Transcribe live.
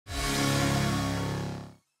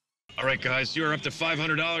All right, guys, you're up to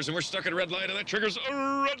 $500, and we're stuck at a red light, and that triggers a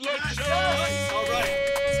red light challenge. All right,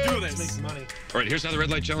 let's do this. Let's make some money. All right, here's how the red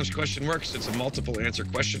light challenge question works. It's a multiple answer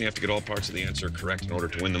question. You have to get all parts of the answer correct in order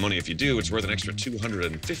to win the money. If you do, it's worth an extra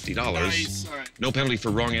 $250. Nice. All right. No penalty for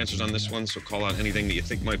wrong answers on this one, so call out anything that you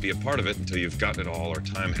think might be a part of it until you've gotten it all or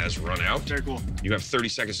time has run out. Very cool. You have 30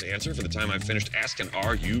 seconds to answer. For the time I've finished asking,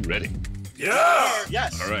 are you ready? Yeah!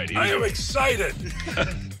 Yes. All right, I am excited.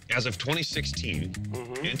 As of 2016,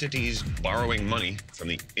 entities borrowing money from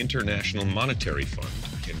the International Monetary Fund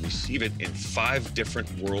can receive it in 5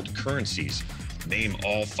 different world currencies. Name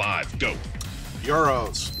all 5. Go.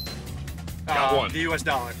 Euros. Got one. The U.S.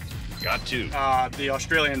 dollar. Got 2. The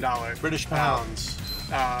Australian dollar. British pounds.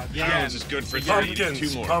 Yen. Pounds is good for 3. 2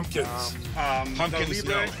 Pumpkins. more. Pumpkins. Pumpkins, the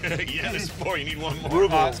no. Libre. Yeah, there's 4. You need one more.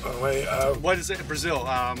 Rubles. Wait, What is it? Brazil.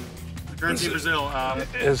 Currency Brazil.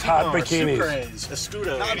 Is hot bikinis. Sucres.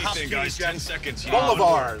 Escudos. Not Anything, guys. 10 Yes. seconds.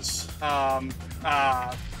 Bolivars.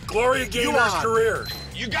 Gloria Gaynor's Yuan. career.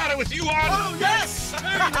 You got it with you on. Oh, yes!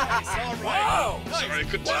 Very nice. All right. Wow. Sorry, I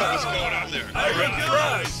couldn't tell what's going on there. I'm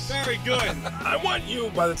impressed. Very good. I want you,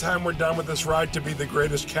 by the time we're done with this ride, to be the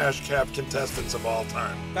greatest cash cab contestants of all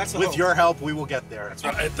time. That's the With hope. your help, we will get there.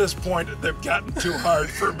 At this point, they've gotten too hard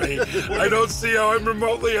for me. I don't see how I'm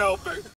remotely helping.